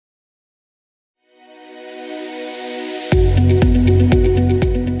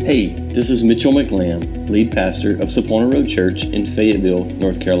This is Mitchell McLam, lead pastor of Sapona Road Church in Fayetteville,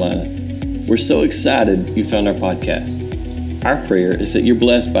 North Carolina. We're so excited you found our podcast. Our prayer is that you're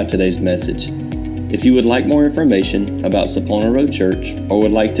blessed by today's message. If you would like more information about Sapona Road Church or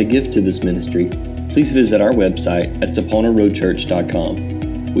would like to give to this ministry, please visit our website at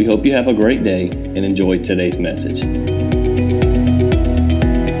saponaroadchurch.com. We hope you have a great day and enjoy today's message.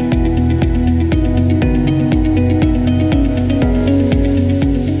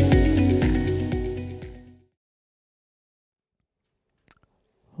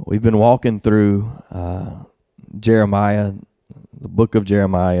 We've been walking through Jeremiah, the book of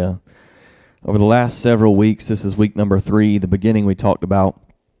Jeremiah, over the last several weeks. This is week number 3. The beginning, we talked about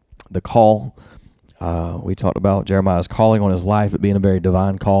the call. We talked about Jeremiah's calling on his life, it being a very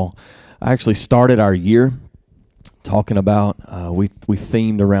divine call. I actually started our year talking about, we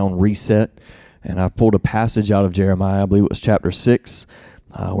themed around reset, and I pulled a passage out of Jeremiah, I believe it was chapter 6,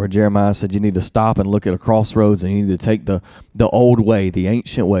 where Jeremiah said you need to stop and look at a crossroads, and you need to take the old way, the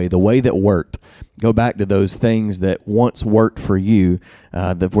ancient way, the way that worked. Go back to those things that once worked for you,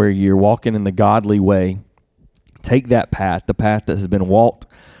 that where you're walking in the godly way. Take that path, the path that has been walked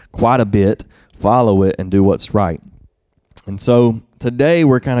quite a bit, follow it, and do what's right. And so today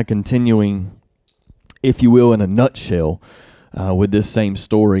we're kind of continuing, if you will, in a nutshell, with this same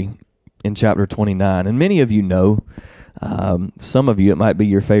story in chapter 29. And many of you know, some of you, it might be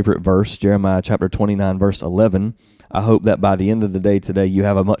your favorite verse, Jeremiah chapter 29, verse 11. I hope that by the end of the day today, you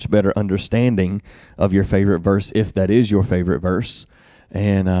have a much better understanding of your favorite verse, if that is your favorite verse.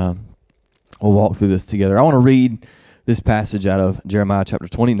 And we'll walk through this together. I want to read this passage out of Jeremiah chapter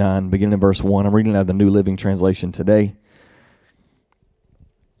 29, beginning in verse 1. I'm reading out of the New Living Translation today.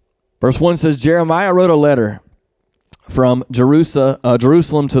 Verse 1 says, Jeremiah wrote a letter from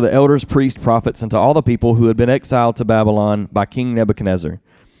Jerusalem to the elders, priests, prophets, and to all the people who had been exiled to Babylon by King Nebuchadnezzar.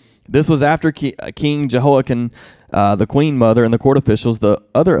 This was after King Jehoiakim, the queen mother, and the court officials, the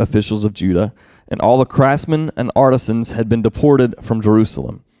other officials of Judah, and all the craftsmen and artisans had been deported from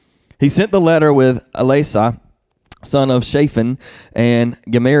Jerusalem. He sent the letter with Elasah, son of Shaphan, and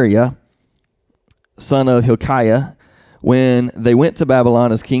Gemariah, son of Hilkiah, when they went to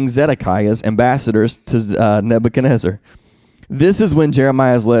Babylon as King Zedekiah's ambassadors to Nebuchadnezzar. This is what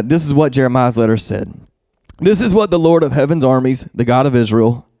Jeremiah's letter said. This is what the Lord of heaven's armies, the God of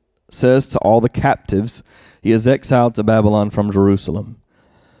Israel, says to all the captives he has exiled to Babylon from Jerusalem.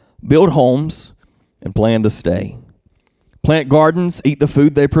 Build homes and plan to stay. Plant gardens, eat the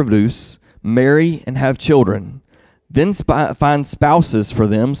food they produce, marry and have children. Then find spouses for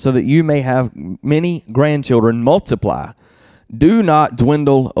them so that you may have many grandchildren. Multiply. Do not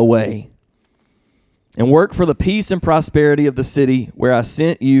dwindle away. And work for the peace and prosperity of the city where I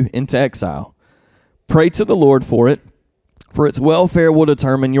sent you into exile. Pray to the Lord for it, for its welfare will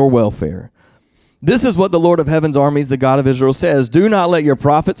determine your welfare. This is what the Lord of heaven's armies, the God of Israel, says. Do not let your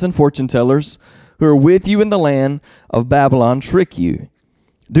prophets and fortune tellers who are with you in the land of Babylon trick you.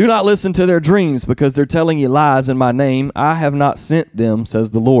 Do not listen to their dreams, because they're telling you lies in my name. I have not sent them,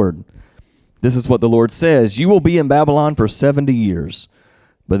 says the Lord. This is what the Lord says. You will be in Babylon for 70 years.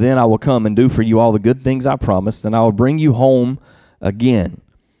 But then I will come and do for you all the good things I promised, and I will bring you home again.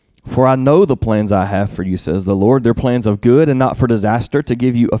 For I know the plans I have for you, says the Lord. They're plans of good and not for disaster, to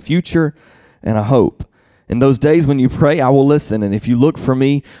give you a future and a hope. In those days when you pray, I will listen, and if you look for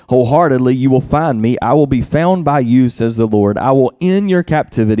me wholeheartedly, you will find me. I will be found by you, says the Lord. I will end your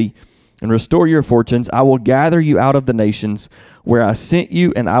captivity and restore your fortunes. I will gather you out of the nations where I sent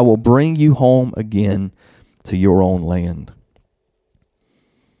you, and I will bring you home again to your own land.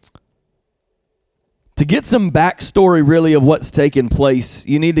 To get some backstory, really, of what's taken place,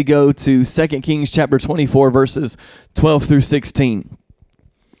 you need to go to 2 Kings chapter 24, verses 12 through 16.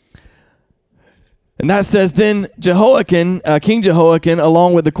 And that says, Then King Jehoiakim,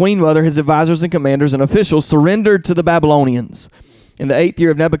 along with the queen mother, his advisors and commanders and officials, surrendered to the Babylonians. In the 8th year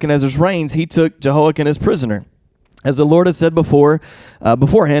of Nebuchadnezzar's reigns, he took Jehoiakim as prisoner. As the Lord had said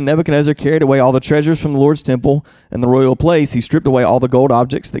beforehand, Nebuchadnezzar carried away all the treasures from the Lord's temple and the royal place. He stripped away all the gold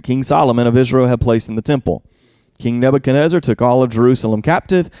objects that King Solomon of Israel had placed in the temple. King Nebuchadnezzar took all of Jerusalem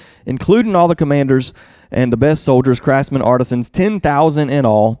captive, including all the commanders and the best soldiers, craftsmen, artisans, 10,000 in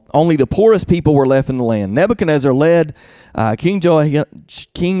all. Only the poorest people were left in the land. Nebuchadnezzar led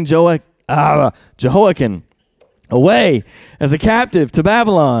Jehoiakim away as a captive to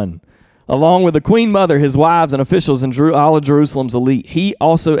Babylon, along with the queen mother, his wives, and officials, and all of Jerusalem's elite. He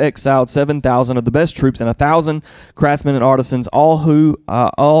also exiled 7,000 of the best troops and 1,000 craftsmen and artisans, all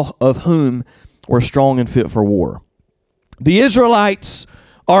of whom were strong and fit for war. The Israelites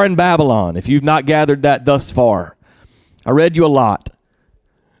are in Babylon, if you've not gathered that thus far. I read you a lot.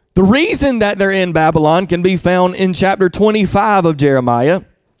 The reason that they're in Babylon can be found in chapter 25 of Jeremiah.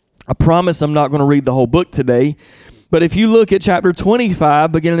 I promise I'm not going to read the whole book today, but if you look at chapter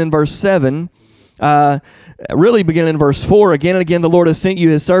 25, beginning in verse 7, really beginning in verse 4, again and again the Lord has sent you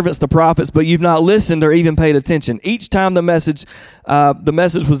his servants, the prophets, but you've not listened or even paid attention. Each time the message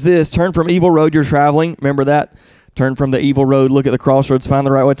was this: turn from evil road you're traveling. Remember that? Turn from the evil road, look at the crossroads, find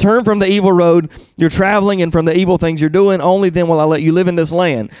the right way. Turn from the evil road you're traveling and from the evil things you're doing. Only then will I let you live in this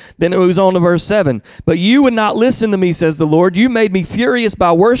land. Then it moves on to verse 7. But you would not listen to me, says the Lord. You made me furious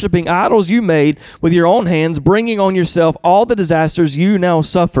by worshiping idols you made with your own hands, bringing on yourself all the disasters you now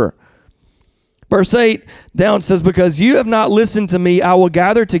suffer. Verse 8 down says, because you have not listened to me, I will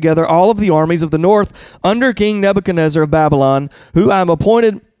gather together all of the armies of the north under King Nebuchadnezzar of Babylon, who I am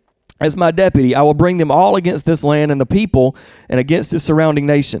appointed as my deputy. I will bring them all against this land and the people and against its surrounding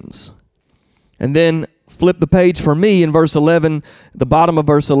nations. And then flip the page for me in verse 11. The bottom of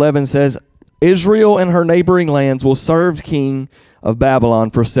verse 11 says, Israel and her neighboring lands will serve king of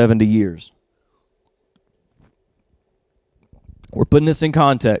Babylon for 70 years. We're putting this in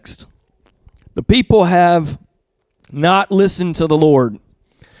context. The people have not listened to the Lord.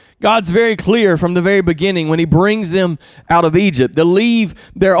 God's very clear from the very beginning when he brings them out of Egypt to leave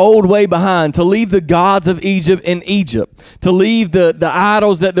their old way behind, to leave the gods of Egypt in Egypt, to leave the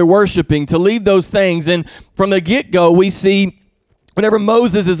idols that they're worshiping, to leave those things. And from the get-go, we see whenever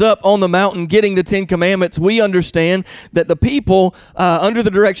Moses is up on the mountain getting the 10 Commandments, we understand that the people, under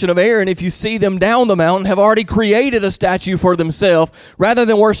the direction of Aaron, if you see them down the mountain, have already created a statue for themselves. Rather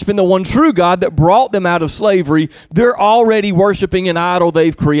than worshiping the one true God that brought them out of slavery, they're already worshiping an idol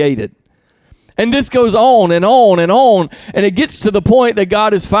they've created. And this goes on and on and on. And it gets to the point that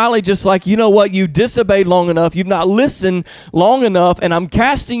God is finally just like, you know what? You disobeyed long enough. You've not listened long enough. And I'm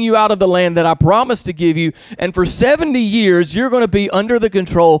casting you out of the land that I promised to give you. And for 70 years, you're going to be under the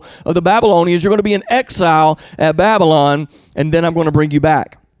control of the Babylonians. You're going to be in exile at Babylon. And then I'm going to bring you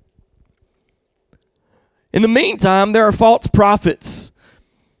back. In the meantime, there are false prophets.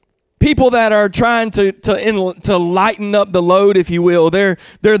 People that are trying to lighten up the load, if you will. They're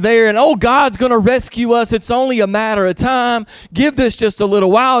there and, oh, God's going to rescue us. It's only a matter of time. Give this just a little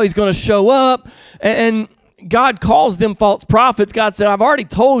while. He's going to show up. And God calls them false prophets. God said, I've already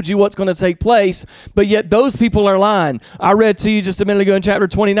told you what's going to take place, but yet those people are lying. I read to you just a minute ago in chapter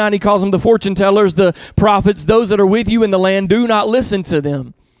 29, he calls them the fortune tellers, the prophets, those that are with you in the land. Do not listen to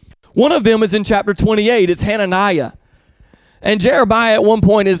them. One of them is in chapter 28. It's Hananiah. And Jeremiah at one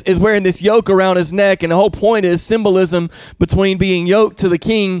point is wearing this yoke around his neck, and the whole point is symbolism between being yoked to the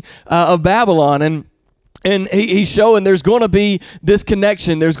king of Babylon. And he's showing there's going to be this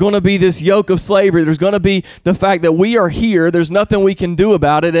connection. There's going to be this yoke of slavery. There's going to be the fact that we are here. There's nothing we can do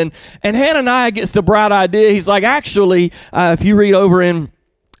about it. And Hananiah gets the bright idea. He's like, actually, if you read over in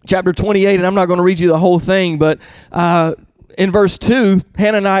chapter 28, and I'm not going to read you the whole thing, but in verse 2,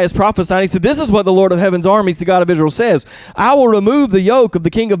 Hananiah is prophesying. He said, this is what the Lord of heaven's armies, the God of Israel, says. I will remove the yoke of the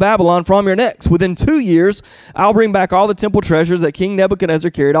king of Babylon from your necks. Within 2 years, I'll bring back all the temple treasures that King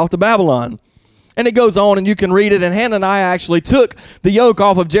Nebuchadnezzar carried off to Babylon. And it goes on, and you can read it. And Hananiah actually took the yoke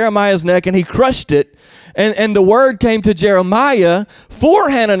off of Jeremiah's neck, and he crushed it. And the word came to Jeremiah for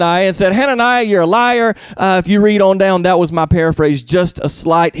Hananiah and said, Hananiah, you're a liar. If you read on down, that was my paraphrase, just a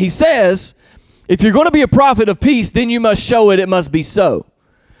slight. He says, if you're going to be a prophet of peace, then you must show it. It must be so.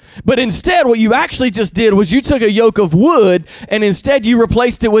 But instead, what you actually just did was you took a yoke of wood and instead you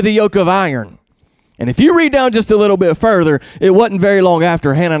replaced it with a yoke of iron. And if you read down just a little bit further, it wasn't very long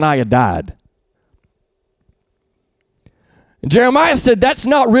after Hananiah died. And Jeremiah said, that's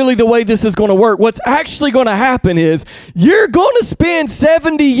not really the way this is going to work. What's actually going to happen is you're going to spend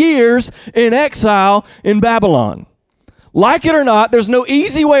 70 years in exile in Babylon. Like it or not, there's no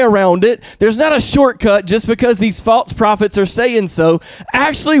easy way around it. There's not a shortcut just because these false prophets are saying so.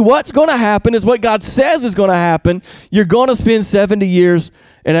 Actually, what's going to happen is what God says is going to happen. You're going to spend 70 years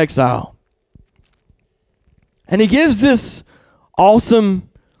in exile. And he gives this awesome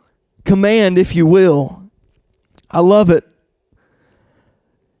command, if you will. I love it.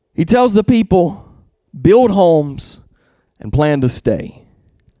 He tells the people, build homes and plan to stay.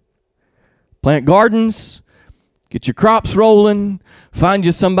 Plant gardens. Get your crops rolling, find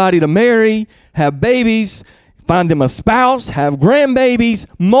you somebody to marry, have babies, find them a spouse, have grandbabies,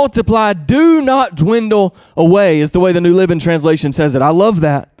 multiply, do not dwindle away, is the way the New Living Translation says it. I love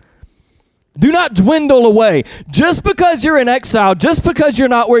that. Do not dwindle away. Just because you're in exile, just because you're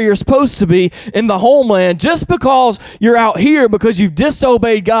not where you're supposed to be in the homeland, just because you're out here because you've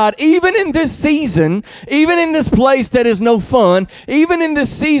disobeyed God, even in this season, even in this place that is no fun, even in this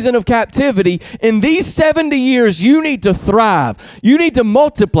season of captivity, in these 70 years, you need to thrive. You need to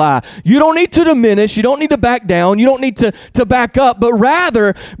multiply. You don't need to diminish. You don't need to back down. You don't need to back up, but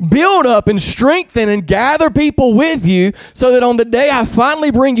rather build up and strengthen and gather people with you so that on the day I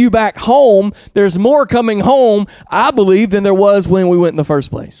finally bring you back home, there's more coming home, I believe, than there was when we went in the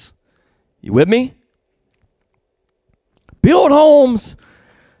first place. You with me? Build homes,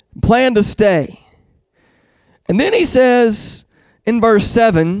 plan to stay. And then he says in verse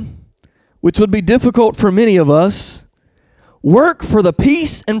 7, which would be difficult for many of us, work for the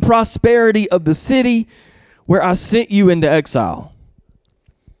peace and prosperity of the city where I sent you into exile.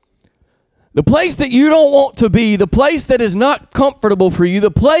 The place that you don't want to be, the place that is not comfortable for you, the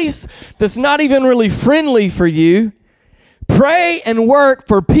place that's not even really friendly for you, pray and work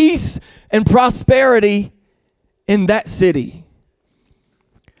for peace and prosperity in that city.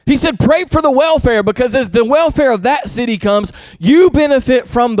 He said, pray for the welfare, because as the welfare of that city comes, you benefit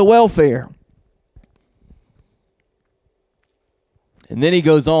from the welfare. And then he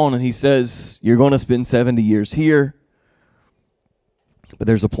goes on and he says, you're going to spend 70 years here, but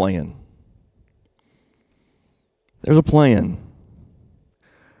there's a plan. There's a plan.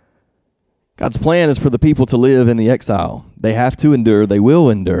 God's plan is for the people to live in the exile. They have to endure. They will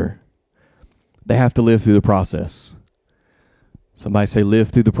endure. They have to live through the process. Somebody say, live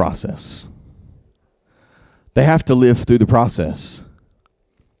through the process. They have to live through the process.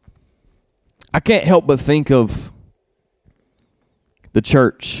 I can't help but think of the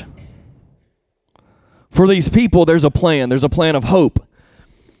church. For these people, there's a plan. There's a plan of hope.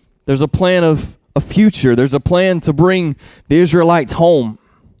 There's a plan of a future. There's a plan to bring the Israelites home.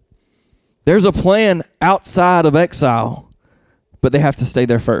 There's a plan outside of exile, but they have to stay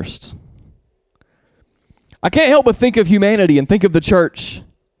there first. I can't help but think of humanity and think of the church.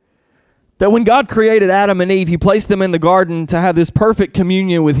 That when God created Adam and Eve, he placed them in the garden to have this perfect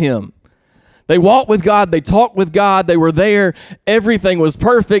communion with him. They walked with God. They talked with God. They were there. Everything was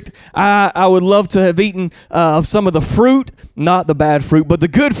perfect. I would love to have eaten of some of the fruit, not the bad fruit, but the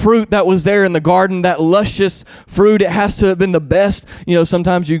good fruit that was there in the garden, that luscious fruit. It has to have been the best. You know,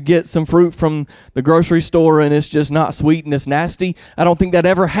 sometimes you get some fruit from the grocery store and it's just not sweet and it's nasty. I don't think that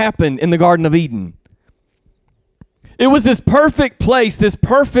ever happened in the Garden of Eden. It was this perfect place, this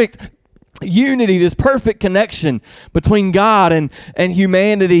perfect unity, this perfect connection between God and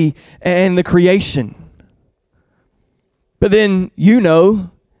humanity and the creation. But then you know,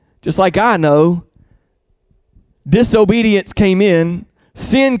 just like I know, disobedience came in,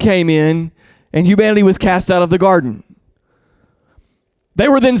 sin came in, and humanity was cast out of the garden. They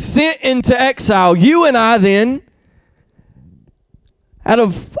were then sent into exile. You and I then, out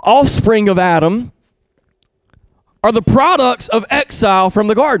of offspring of Adam, are the products of exile from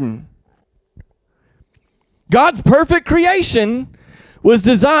the garden. God's perfect creation was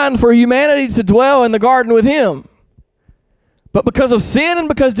designed for humanity to dwell in the garden with him. But because of sin and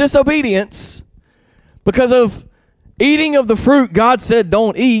because disobedience, because of eating of the fruit God said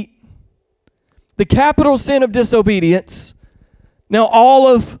don't eat, the capital sin of disobedience, now all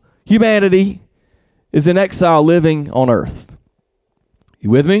of humanity is in exile living on earth. You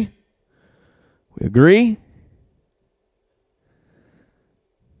with me? We agree?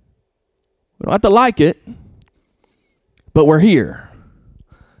 We don't have to like it, but we're here.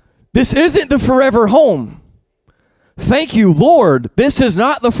 This isn't the forever home. Thank you, Lord. This is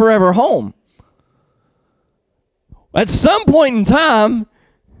not the forever home. At some point in time,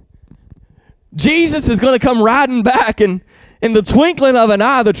 Jesus is going to come riding back, and in the twinkling of an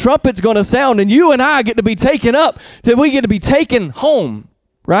eye, the trumpet's going to sound, and you and I get to be taken up, that we get to be taken home,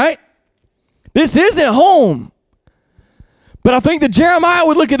 right? This isn't home. But I think that Jeremiah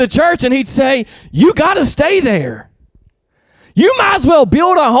would look at the church and he'd say, you got to stay there. You might as well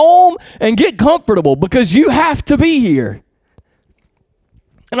build a home and get comfortable because you have to be here.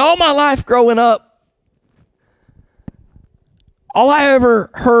 And all my life growing up, all I ever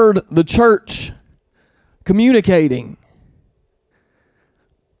heard the church communicating,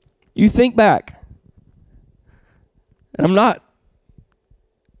 you think back, and I'm not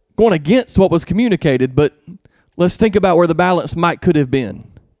going against what was communicated, but let's think about where the balance could have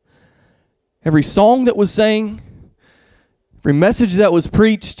been. Every song that was sang, every message that was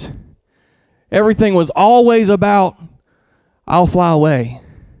preached, everything was always about, I'll fly away.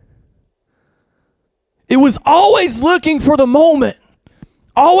 It was always looking for the moment,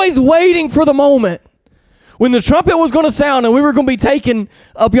 always waiting for the moment when the trumpet was going to sound and we were going to be taken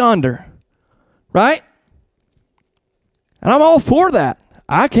up yonder. right? And I'm all for that.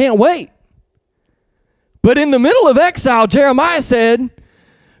 I can't wait. But in the middle of exile, Jeremiah said,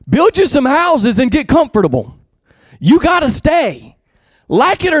 build you some houses and get comfortable. You got to stay.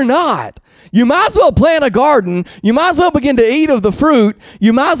 Like it or not. You might as well plant a garden. You might as well begin to eat of the fruit.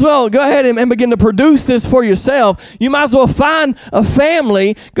 You might as well go ahead and begin to produce this for yourself. You might as well find a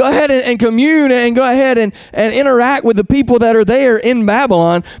family. Go ahead and commune and go ahead and interact with the people that are there in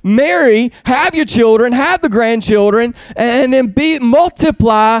Babylon. Marry, have your children, have the grandchildren, and then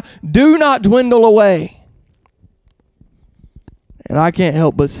multiply. Do not dwindle away. And I can't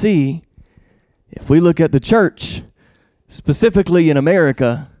help but see, if we look at the church, specifically in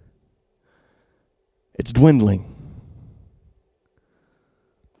America, it's dwindling.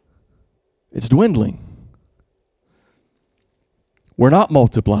 It's dwindling. We're not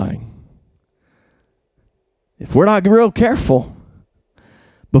multiplying. If we're not real careful,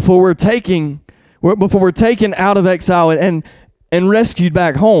 before we're taken out of exile and rescued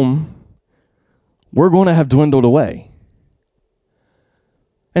back home, we're going to have dwindled away.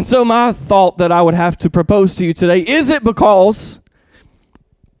 And so my thought that I would have to propose to you today, is it because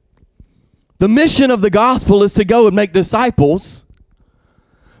the mission of the gospel is to go and make disciples,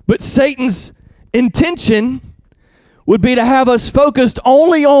 but Satan's intention would be to have us focused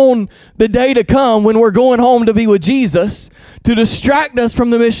only on the day to come when we're going home to be with Jesus, to distract us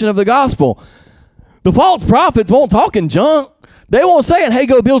from the mission of the gospel? The false prophets won't talk in junk. They weren't saying, hey,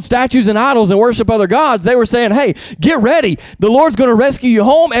 go build statues and idols and worship other gods. They were saying, hey, get ready. The Lord's going to rescue you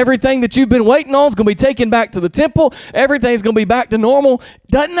home. Everything that you've been waiting on is going to be taken back to the temple. Everything's going to be back to normal.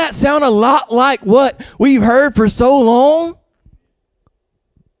 Doesn't that sound a lot like what we've heard for so long?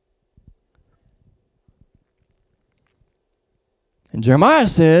 And Jeremiah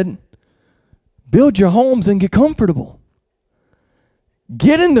said, build your homes and get comfortable.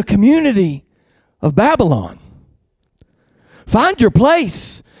 Get in the community of Babylon. Find your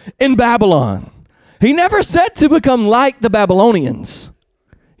place in Babylon. He never said to become like the Babylonians.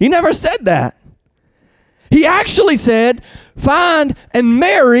 He never said that. He actually said, find and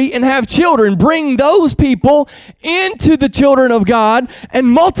marry and have children. Bring those people into the children of God and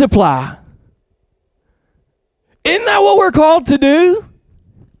multiply. Isn't that what we're called to do?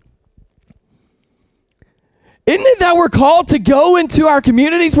 Isn't it that we're called to go into our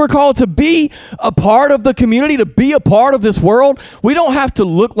communities? We're called to be a part of the community, to be a part of this world. We don't have to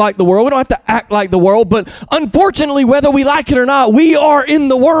look like the world. We don't have to act like the world. But unfortunately, whether we like it or not, we are in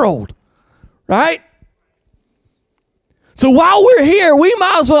the world, right? So while we're here, we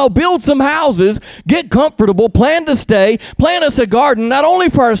might as well build some houses, get comfortable, plan to stay, plant us a garden, not only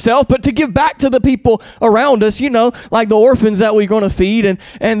for ourselves, but to give back to the people around us, like the orphans that we're going to feed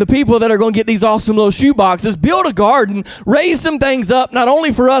and the people that are going to get these awesome little shoe boxes. Build a garden, raise some things up, not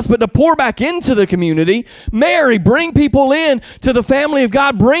only for us, but to pour back into the community. Marry, bring people in to the family of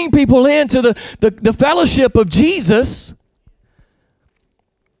God, bring people into the fellowship of Jesus.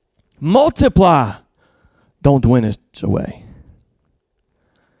 Multiply. Don't dwindle away.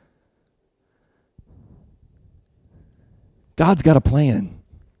 God's got a plan.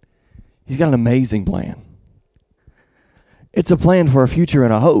 He's got an amazing plan. It's a plan for a future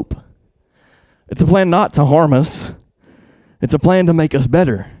and a hope. It's a plan not to harm us. It's a plan to make us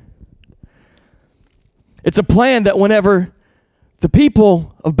better. It's a plan that whenever the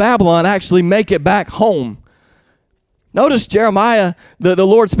people of Babylon actually make it back home, notice Jeremiah, the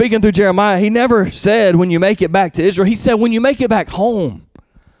Lord speaking through Jeremiah, he never said when you make it back to Israel. He said when you make it back home.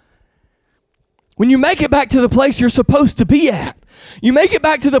 When you make it back to the place you're supposed to be at. You make it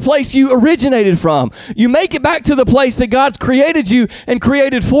back to the place you originated from. You make it back to the place that God's created you and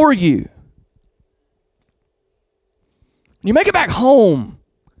created for you. You make it back home.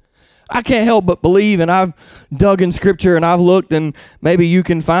 I can't help but believe, and I've dug in scripture and I've looked, and maybe you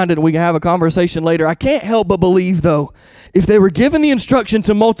can find it and we can have a conversation later. I can't help but believe, though, if they were given the instruction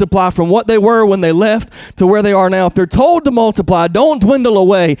to multiply from what they were when they left to where they are now, if they're told to multiply, don't dwindle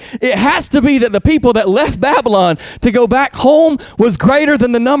away, it has to be that the people that left Babylon to go back home was greater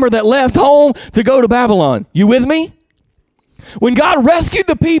than the number that left home to go to Babylon. You with me? When God rescued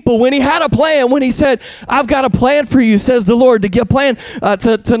the people, when he had a plan, when he said, I've got a plan for you, says the Lord, to give a plan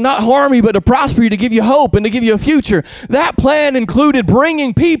to not harm you, but to prosper you, to give you hope and to give you a future. That plan included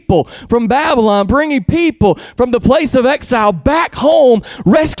bringing people from Babylon, bringing people from the place of exile back home,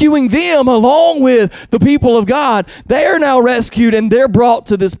 rescuing them along with the people of God. They are now rescued and they're brought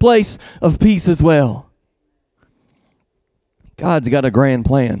to this place of peace as well. God's got a grand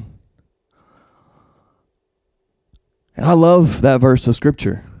plan. And I love that verse of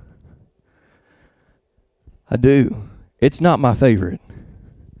scripture. I do. It's not my favorite.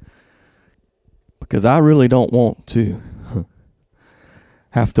 because I really don't want to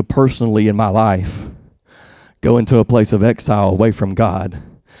have to personally in my life go into a place of exile away from God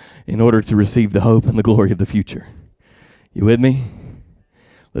in order to receive the hope and the glory of the future. You with me?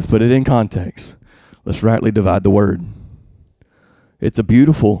 Let's put it in context. Let's rightly divide the word. It's a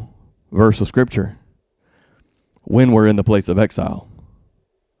beautiful verse of Scripture when we're in the place of exile.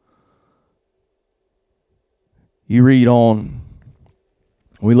 You read on,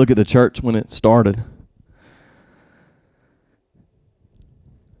 we look at the church when it started.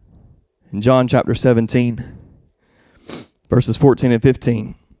 In John chapter 17, verses 14 and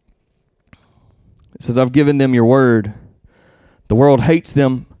 15, it says, I've given them your word. The world hates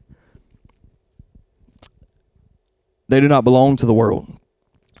them. They do not belong to the world,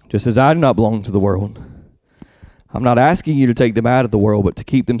 just as I do not belong to the world. I'm not asking you to take them out of the world, but to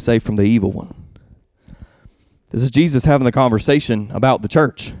keep them safe from the evil one. This is Jesus having the conversation about the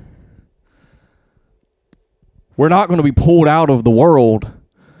church. We're not going to be pulled out of the world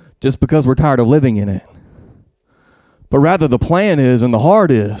just because we're tired of living in it. But rather the plan is, and the heart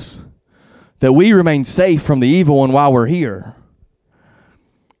is, that we remain safe from the evil one while we're here.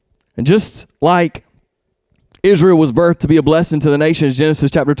 And just like Israel was birthed to be a blessing to the nations,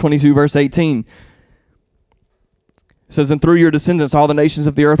 Genesis chapter 22, verse 18. It says, and through your descendants, all the nations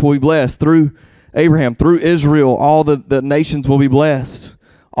of the earth will be blessed. Through Abraham, through Israel, all the nations will be blessed.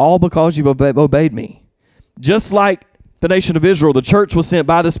 All because you've obeyed me. Just like the nation of Israel, the church was sent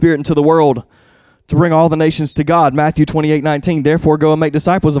by the Spirit into the world to bring all the nations to God. Matthew 28:19. Therefore go and make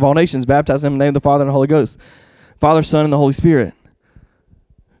disciples of all nations, baptizing them in the name of the Father and the Holy Ghost. Father, Son, and the Holy Spirit.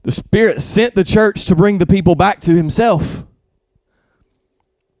 The Spirit sent the church to bring the people back to himself.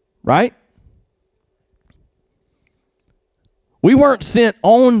 Right? We weren't sent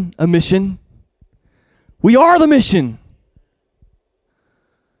on a mission. We are the mission.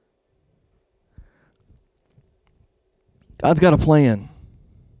 God's got a plan.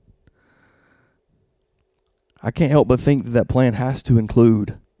 I can't help but think that plan has to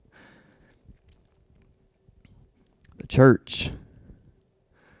include the church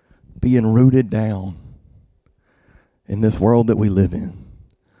being rooted down in this world that we live in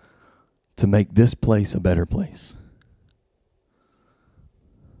to make this place a better place.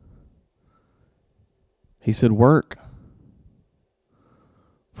 He said, work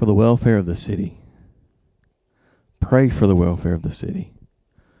for the welfare of the city. Pray for the welfare of the city.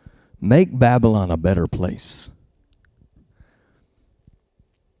 Make Babylon a better place.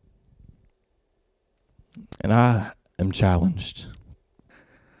 And I am challenged.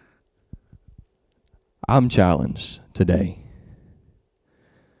 I'm challenged today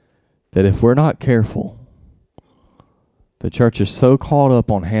that if we're not careful, the church is so caught up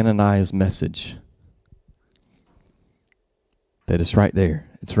on Hananiah's message that it's right there.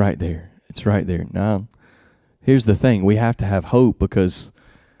 It's right there. It's right there. Now, here's the thing. We have to have hope because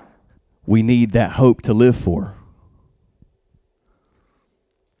we need that hope to live for.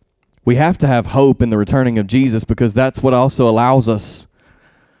 We have to have hope in the returning of Jesus because that's what also allows us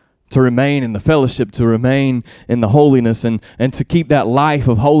to remain in the fellowship, to remain in the holiness, and to keep that life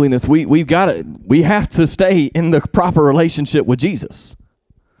of holiness. We have to stay in the proper relationship with Jesus.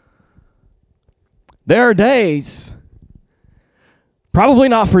 There are days, probably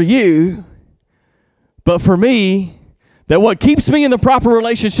not for you, but for me, that what keeps me in the proper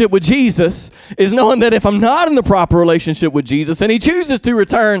relationship with Jesus is knowing that if I'm not in the proper relationship with Jesus and he chooses to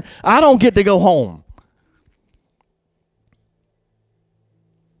return, I don't get to go home.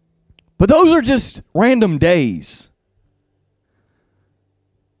 But those are just random days.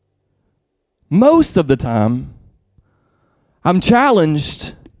 Most of the time, I'm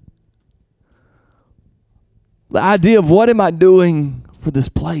challenged. The idea of what am I doing for this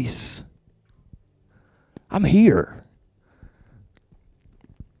place? I'm here.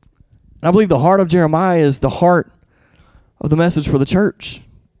 And I believe the heart of Jeremiah is the heart of the message for the church.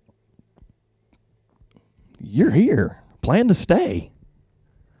 You're here. Plan to stay.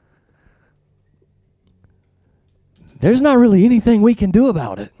 There's not really anything we can do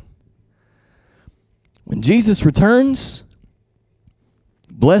about it. When Jesus returns,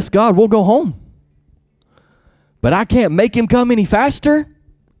 bless God, we'll go home. But I can't make him come any faster.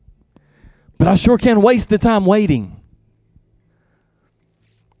 But I sure can't waste the time waiting.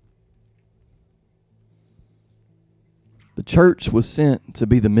 The church was sent to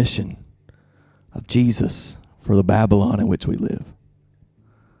be the mission of Jesus for the Babylon in which we live.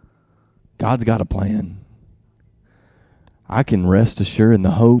 God's got a plan. I can rest assured in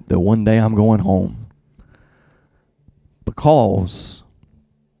the hope that one day I'm going home. Because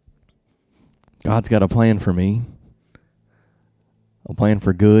God's got a plan for me. A plan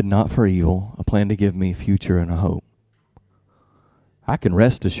for good, not for evil. A plan to give me a future and a hope. I can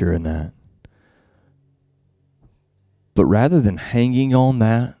rest assured in that. But rather than hanging on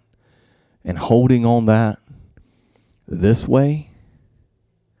that and holding on that this way,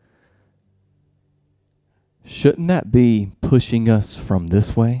 shouldn't that be pushing us from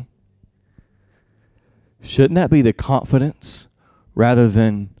this way? Shouldn't that be the confidence rather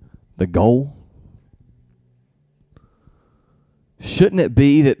than the goal? Shouldn't it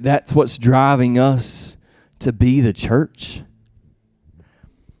be that that's what's driving us to be the church?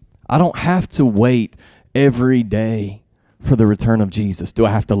 I don't have to wait every day for the return of Jesus. Do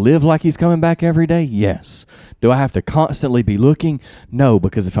I have to live like he's coming back every day? Yes. Do I have to constantly be looking? No,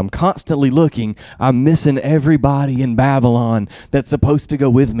 because if I'm constantly looking, I'm missing everybody in Babylon that's supposed to go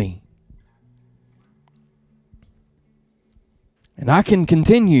with me. And I can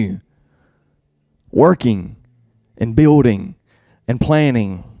continue working and building and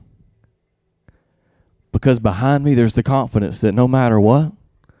planning because behind me there's the confidence that no matter what,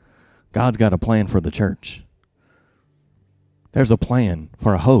 God's got a plan for the church. There's a plan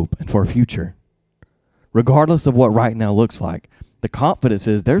for a hope and for a future. Regardless of what right now looks like, the confidence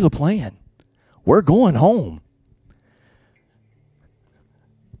is there's a plan. We're going home.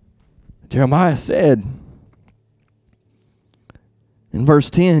 Jeremiah said in verse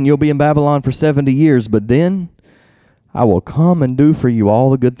 10, you'll be in Babylon for 70 years, but then I will come and do for you all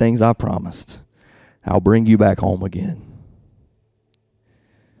the good things I promised. I'll bring you back home again.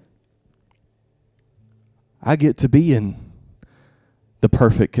 I get to be in the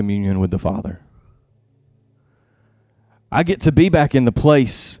perfect communion with the Father. I get to be back in the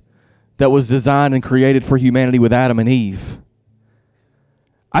place that was designed and created for humanity with Adam and Eve.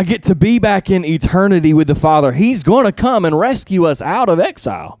 I get to be back in eternity with the Father. He's going to come and rescue us out of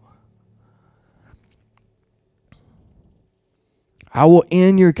exile. I will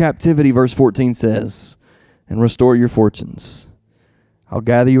end your captivity, verse 14 says, and restore your fortunes. I'll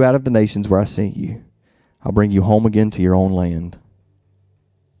gather you out of the nations where I sent you. I'll bring you home again to your own land.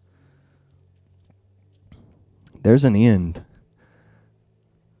 There's an end.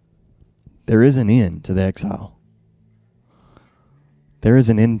 There is an end to the exile. There is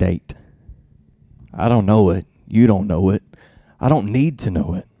an end date. I don't know it. You don't know it. I don't need to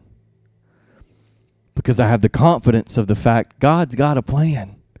know it. Because I have the confidence of the fact God's got a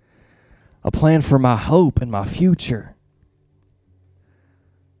plan for my hope and my future.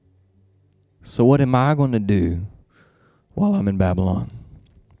 So what am I going to do while I'm in Babylon?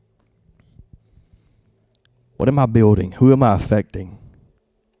 What am I building? Who am I affecting?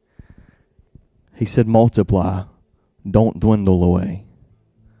 He said, multiply, don't dwindle away.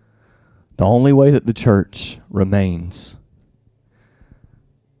 The only way that the church remains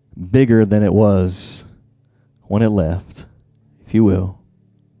bigger than it was when it left, if you will,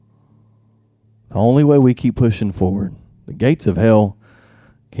 the only way we keep pushing forward, the gates of hell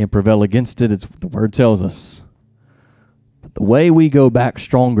can't prevail against it. It's what the word tells us. But the way we go back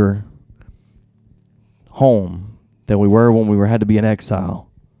stronger home than we were when we had to be in exile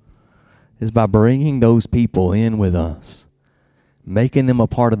is by bringing those people in with us, making them a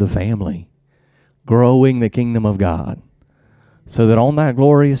part of the family, growing the kingdom of God, so that on that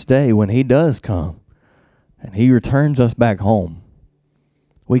glorious day when he does come and he returns us back home,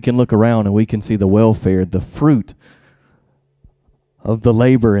 we can look around and we can see the welfare, the fruit of the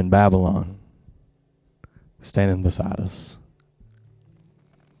labor in Babylon standing beside us.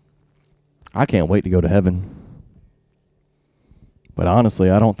 I can't wait to go to heaven. But honestly,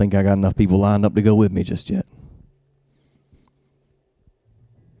 I don't think I got enough people lined up to go with me just yet.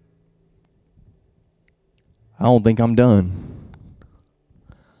 I don't think I'm done.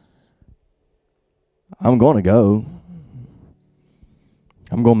 I'm going to go.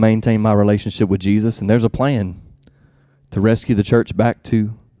 I'm going to maintain my relationship with Jesus, and there's a plan to rescue the church back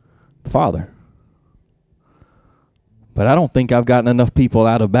to the Father. But I don't think I've gotten enough people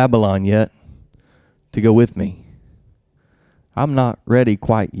out of Babylon yet to go with me. I'm not ready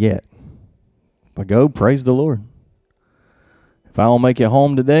quite yet. If I go, praise the Lord. If I don't make it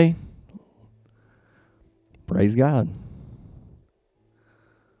home today, praise God.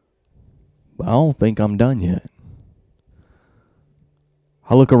 But I don't think I'm done yet.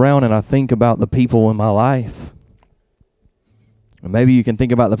 I look around and I think about the people in my life. And maybe you can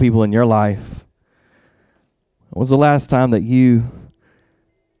think about the people in your life. When was the last time that you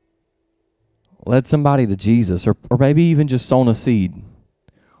led somebody to Jesus, or maybe even just sown a seed,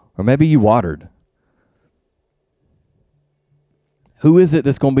 or maybe you watered? Who is it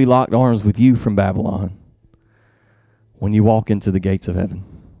that's going to be locked arms with you from Babylon when you walk into the gates of heaven?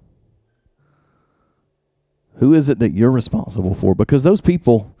 Who is it that you're responsible for? Because those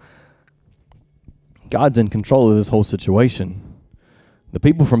people, God's in control of this whole situation. The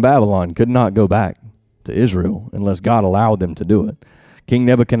people from Babylon could not go back to Israel unless God allowed them to do it. King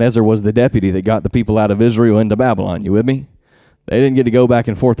Nebuchadnezzar was the deputy that got the people out of Israel into Babylon. You with me? They didn't get to go back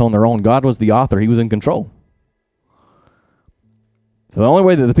and forth on their own. God was the author. He was in control. So the only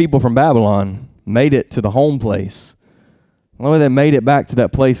way that the people from Babylon made it to the home place, the only way they made it back to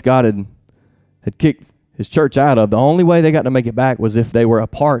that place God had kicked his church out of, the only way they got to make it back was if they were a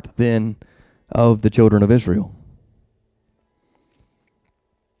part then of the children of Israel.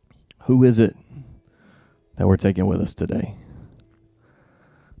 Who is it that we're taking with us today?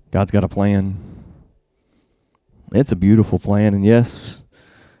 God's got a plan. It's a beautiful plan, and yes,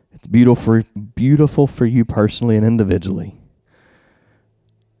 it's beautiful for you personally and individually.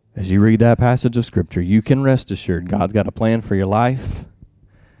 As you read that passage of Scripture, you can rest assured God's got a plan for your life.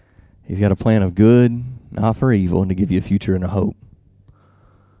 He's got a plan of good, not for evil, and to give you a future and a hope.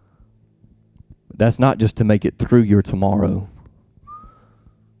 But that's not just to make it through your tomorrow.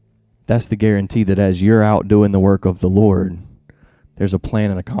 That's the guarantee that as you're out doing the work of the Lord, there's a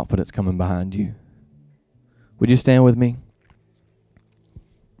plan and a confidence coming behind you. Would you stand with me?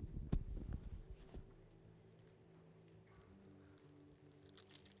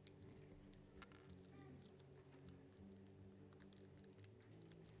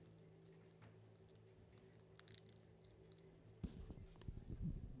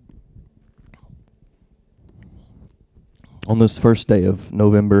 On this first day of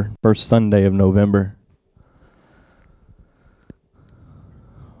November, first Sunday of November.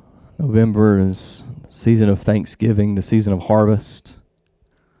 November is the season of Thanksgiving, the season of harvest.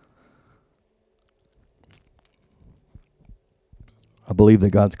 I believe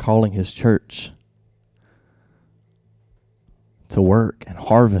that God's calling his church to work and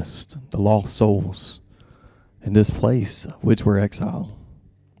harvest the lost souls in this place of which we're exiled.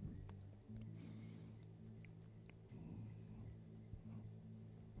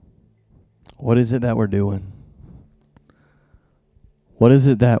 What is it that we're doing? What is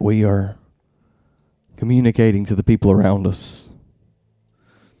it that we are communicating to the people around us?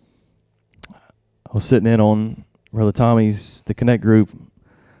 I was sitting in on Brother Tommy's, the Connect group,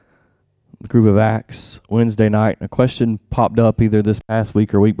 the group of Acts, Wednesday night, and a question popped up either this past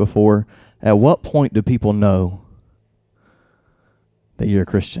week or week before. At what point do people know that you're a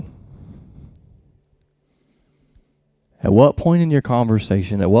Christian? At what point in your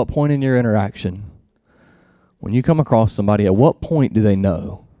conversation, at what point in your interaction, when you come across somebody, at what point do they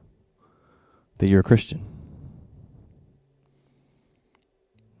know that you're a Christian?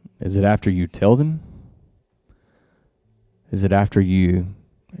 Is it after you tell them? Is it after you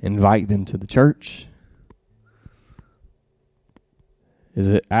invite them to the church? Is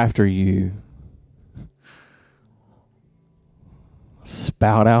it after you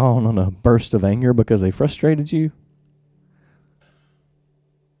spout out on a burst of anger because they frustrated you?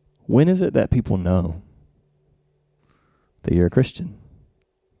 When is it that people know that you're a Christian?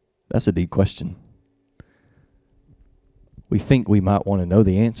 That's a deep question. We think we might want to know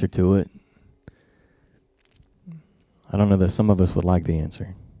the answer to it. I don't know that some of us would like the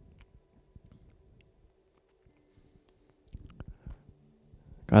answer.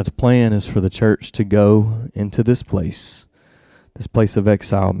 God's plan is for the church to go into this place of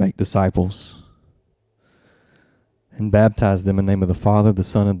exile, make disciples, and baptize them in the name of the Father, the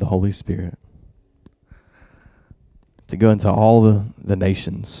Son, and the Holy Spirit. To go into all the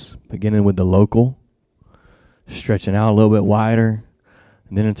nations, beginning with the local, stretching out a little bit wider,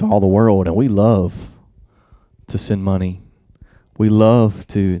 and then into all the world. And we love to send money. We love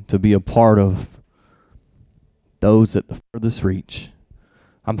to be a part of those at the furthest reach.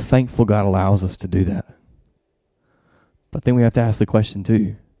 I'm thankful God allows us to do that. But then we have to ask the question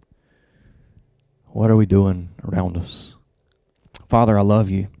too, what are we doing around us? Father, I love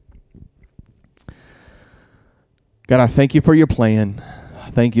you. God, I thank you for your plan. I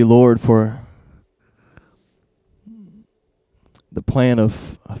thank you, Lord, for the plan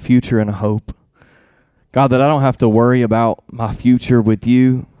of a future and a hope. God, that I don't have to worry about my future with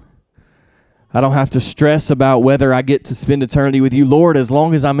you. I don't have to stress about whether I get to spend eternity with you. Lord, as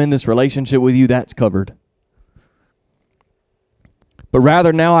long as I'm in this relationship with you, that's covered. But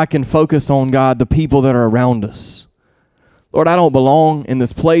rather now I can focus on, God, the people that are around us. Lord, I don't belong in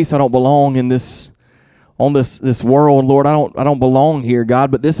this place. I don't belong in this world. Lord, I don't belong here,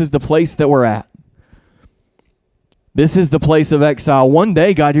 God, but this is the place that we're at. This is the place of exile. One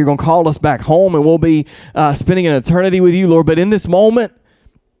day, God, you're going to call us back home and we'll be spending an eternity with you, Lord. But in this moment,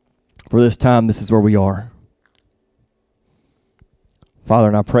 for this time, this is where we are. Father,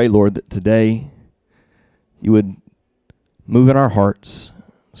 and I pray, Lord, that today you would move in our hearts,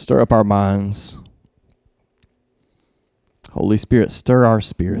 stir up our minds, Holy Spirit, stir our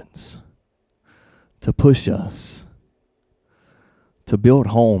spirits to push us to build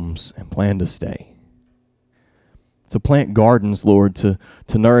homes and plan to stay. To plant gardens, Lord, to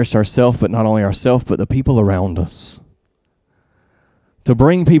nourish ourselves, but not only ourselves, but the people around us. To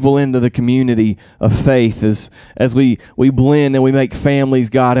bring people into the community of faith as we blend and we make families,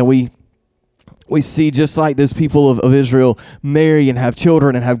 God, and we see just like those people of Israel marry and have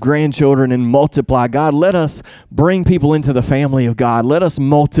children and have grandchildren and multiply. God, let us bring people into the family of God. Let us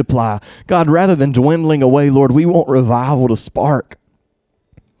multiply. God, rather than dwindling away, Lord, we want revival to spark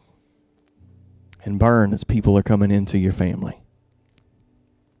and burn as people are coming into your family.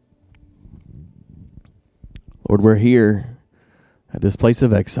 Lord, we're here at this place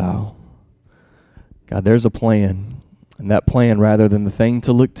of exile. God, there's a plan. And that plan, rather than the thing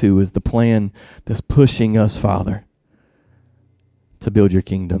to look to, is the plan that's pushing us, Father, to build your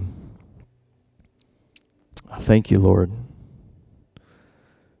kingdom. I thank you, Lord.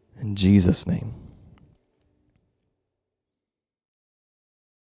 In Jesus' name.